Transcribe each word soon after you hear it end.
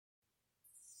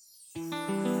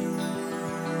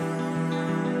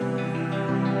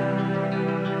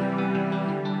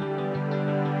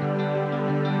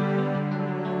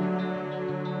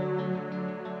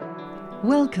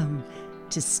Welcome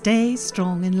to Stay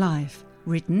Strong in Life,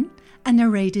 written and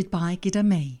narrated by Gida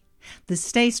May. The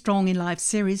Stay Strong in Life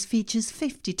series features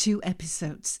 52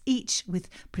 episodes, each with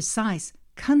precise,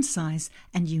 concise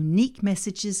and unique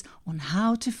messages on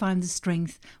how to find the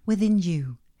strength within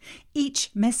you.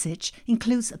 Each message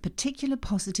includes a particular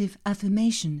positive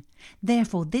affirmation.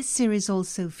 Therefore, this series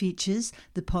also features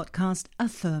the podcast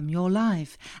Affirm Your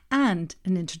Life and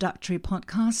an introductory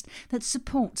podcast that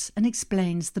supports and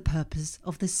explains the purpose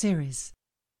of the series.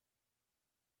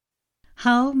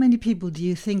 How many people do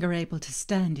you think are able to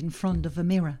stand in front of a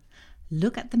mirror,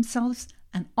 look at themselves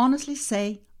and honestly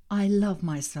say, "I love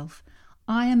myself.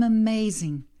 I am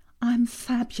amazing. I'm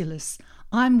fabulous.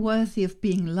 I'm worthy of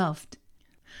being loved"?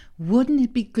 Wouldn't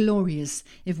it be glorious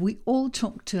if we all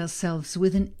talked to ourselves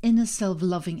with an inner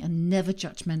self-loving and never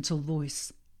judgmental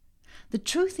voice? The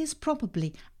truth is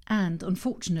probably, and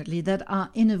unfortunately, that our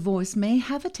inner voice may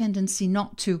have a tendency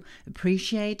not to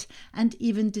appreciate and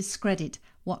even discredit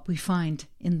what we find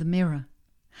in the mirror.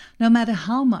 No matter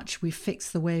how much we fix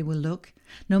the way we look,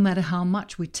 no matter how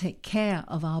much we take care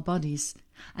of our bodies,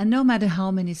 and no matter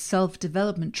how many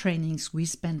self-development trainings we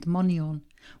spend money on,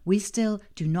 we still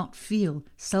do not feel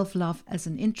self-love as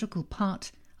an integral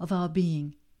part of our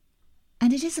being.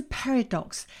 And it is a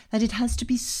paradox that it has to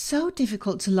be so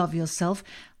difficult to love yourself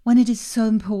when it is so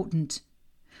important.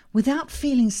 Without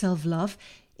feeling self-love,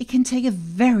 it can take a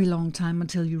very long time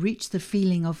until you reach the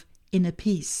feeling of inner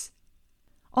peace.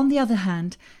 On the other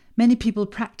hand, many people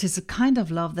practice a kind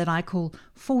of love that I call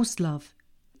forced love.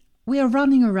 We are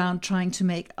running around trying to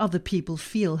make other people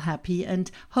feel happy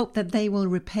and hope that they will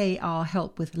repay our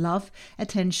help with love,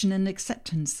 attention and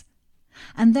acceptance.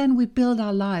 And then we build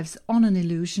our lives on an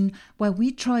illusion where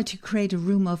we try to create a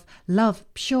room of love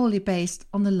purely based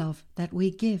on the love that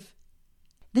we give.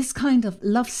 This kind of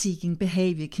love-seeking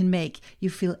behavior can make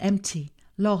you feel empty,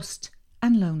 lost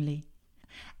and lonely.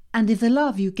 And if the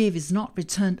love you give is not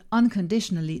returned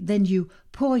unconditionally, then you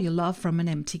pour your love from an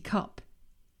empty cup.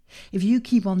 If you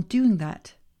keep on doing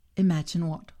that, imagine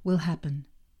what will happen.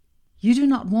 You do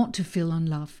not want to feel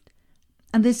unloved.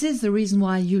 And this is the reason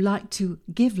why you like to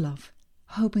give love,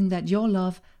 hoping that your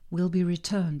love will be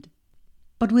returned.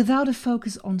 But without a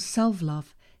focus on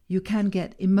self-love, you can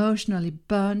get emotionally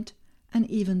burned and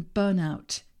even burn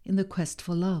out in the quest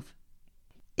for love.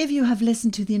 If you have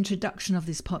listened to the introduction of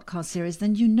this podcast series,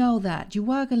 then you know that you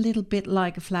work a little bit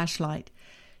like a flashlight.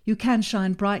 You can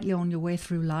shine brightly on your way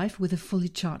through life with a fully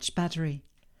charged battery.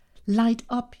 Light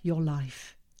up your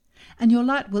life. And your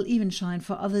light will even shine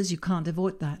for others. You can't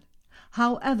avoid that.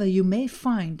 However, you may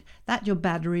find that your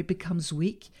battery becomes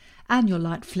weak and your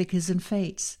light flickers and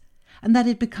fades, and that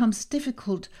it becomes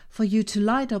difficult for you to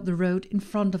light up the road in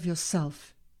front of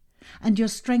yourself. And your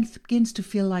strength begins to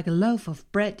feel like a loaf of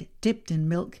bread dipped in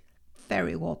milk,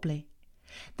 very wobbly.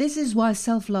 This is why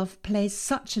self-love plays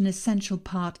such an essential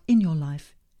part in your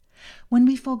life. When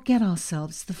we forget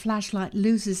ourselves, the flashlight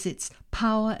loses its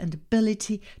power and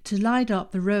ability to light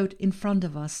up the road in front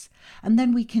of us, and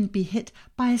then we can be hit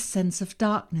by a sense of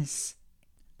darkness.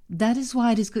 That is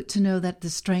why it is good to know that the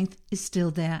strength is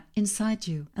still there inside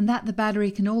you, and that the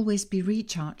battery can always be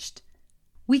recharged.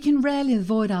 We can rarely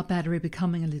avoid our battery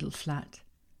becoming a little flat,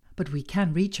 but we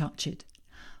can recharge it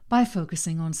by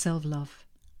focusing on self-love,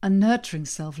 a nurturing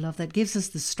self-love that gives us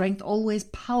the strength always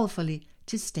powerfully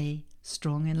to stay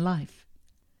strong in life.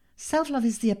 Self-love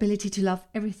is the ability to love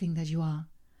everything that you are,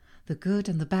 the good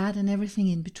and the bad and everything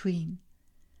in between.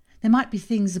 There might be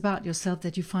things about yourself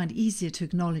that you find easier to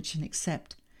acknowledge and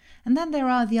accept, and then there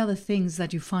are the other things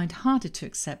that you find harder to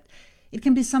accept. It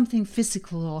can be something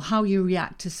physical or how you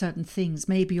react to certain things,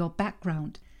 maybe your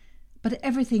background. But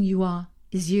everything you are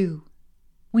is you.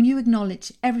 When you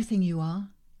acknowledge everything you are,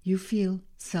 you feel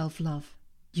self-love.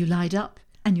 You light up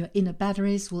and your inner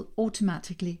batteries will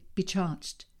automatically be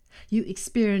charged. You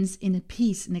experience inner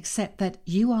peace and accept that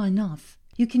you are enough.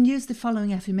 You can use the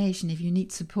following affirmation if you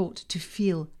need support to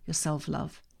feel your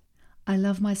self-love. I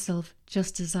love myself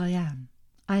just as I am.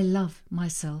 I love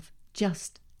myself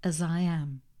just as I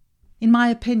am. In my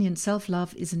opinion,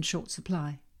 self-love is in short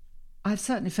supply. I've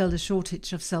certainly felt a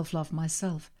shortage of self-love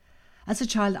myself. As a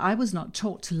child, I was not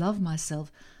taught to love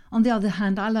myself. On the other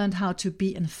hand, I learned how to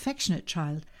be an affectionate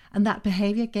child, and that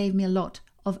behavior gave me a lot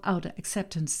of outer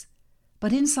acceptance.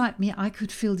 But inside me, I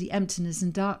could feel the emptiness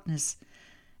and darkness,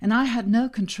 and I had no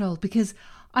control because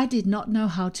I did not know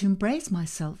how to embrace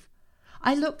myself.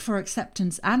 I looked for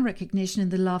acceptance and recognition in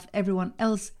the love everyone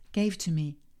else gave to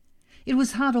me. It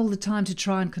was hard all the time to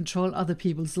try and control other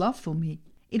people's love for me.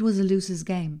 It was a loser's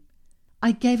game.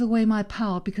 I gave away my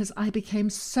power because I became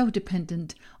so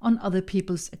dependent on other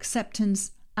people's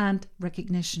acceptance and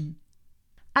recognition.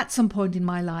 At some point in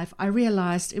my life, I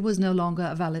realized it was no longer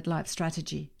a valid life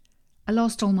strategy. I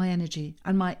lost all my energy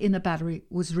and my inner battery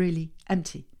was really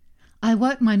empty. I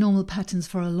worked my normal patterns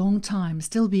for a long time,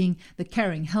 still being the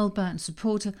caring helper and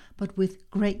supporter, but with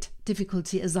great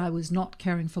difficulty as I was not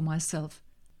caring for myself.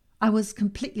 I was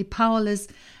completely powerless,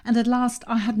 and at last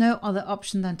I had no other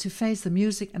option than to face the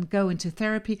music and go into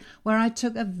therapy, where I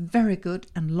took a very good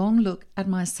and long look at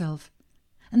myself.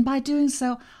 And by doing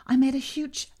so, I made a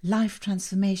huge life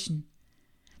transformation.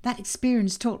 That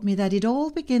experience taught me that it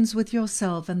all begins with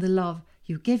yourself and the love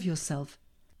you give yourself.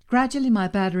 Gradually my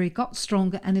battery got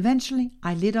stronger and eventually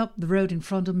I lit up the road in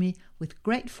front of me with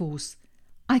great force.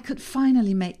 I could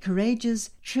finally make courageous,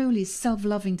 truly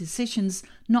self-loving decisions,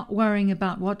 not worrying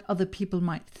about what other people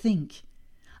might think.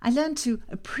 I learned to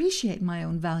appreciate my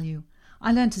own value.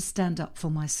 I learned to stand up for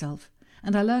myself.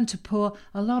 And I learned to pour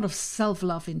a lot of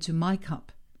self-love into my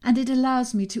cup. And it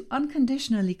allows me to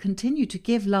unconditionally continue to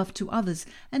give love to others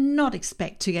and not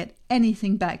expect to get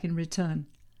anything back in return.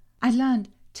 I learned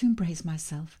to embrace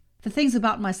myself. The things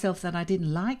about myself that I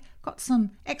didn't like got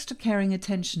some extra caring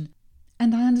attention.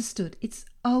 And I understood it's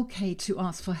okay to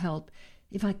ask for help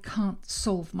if I can't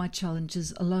solve my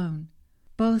challenges alone.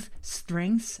 Both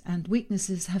strengths and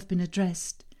weaknesses have been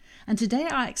addressed. And today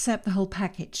I accept the whole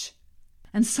package.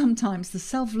 And sometimes the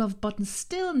self-love button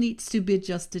still needs to be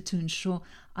adjusted to ensure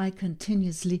I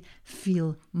continuously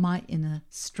feel my inner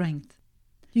strength.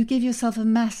 You give yourself a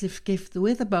massive gift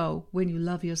with a bow when you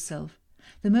love yourself.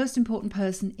 The most important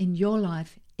person in your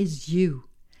life is you.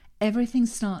 Everything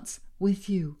starts with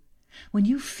you. When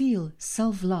you feel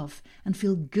self-love and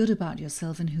feel good about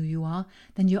yourself and who you are,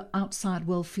 then your outside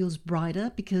world feels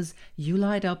brighter because you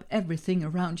light up everything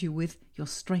around you with your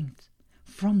strength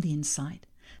from the inside.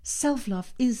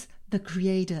 Self-love is the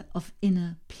creator of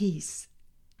inner peace.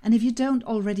 And if you don't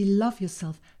already love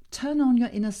yourself, turn on your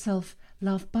inner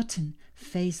self-love button,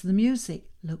 face the music,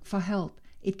 look for help.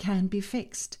 It can be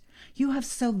fixed. You have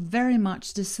so very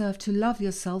much deserved to love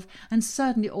yourself and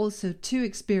certainly also to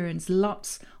experience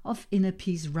lots of inner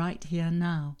peace right here and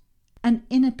now. An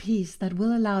inner peace that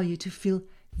will allow you to feel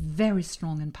very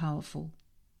strong and powerful.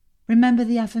 Remember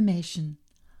the affirmation,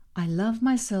 I love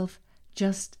myself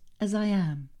just as I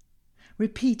am.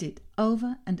 Repeat it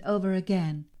over and over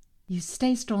again. You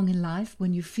stay strong in life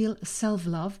when you feel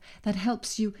self-love that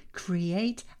helps you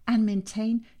create and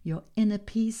maintain your inner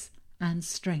peace and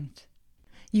strength.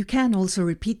 You can also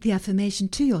repeat the affirmation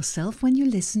to yourself when you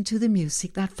listen to the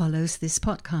music that follows this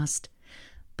podcast.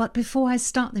 But before I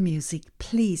start the music,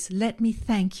 please let me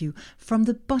thank you from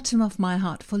the bottom of my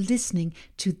heart for listening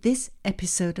to this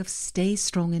episode of Stay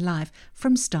Strong in Life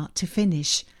from start to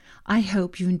finish. I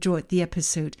hope you enjoyed the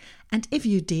episode, and if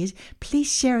you did, please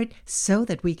share it so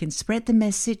that we can spread the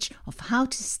message of how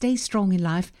to stay strong in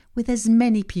life with as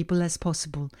many people as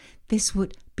possible. This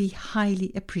would be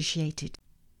highly appreciated.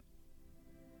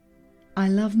 I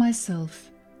love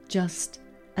myself just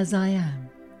as I am.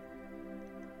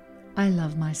 I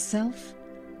love myself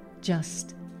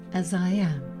just as I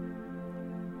am.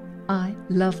 I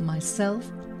love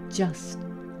myself just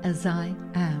as I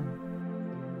am.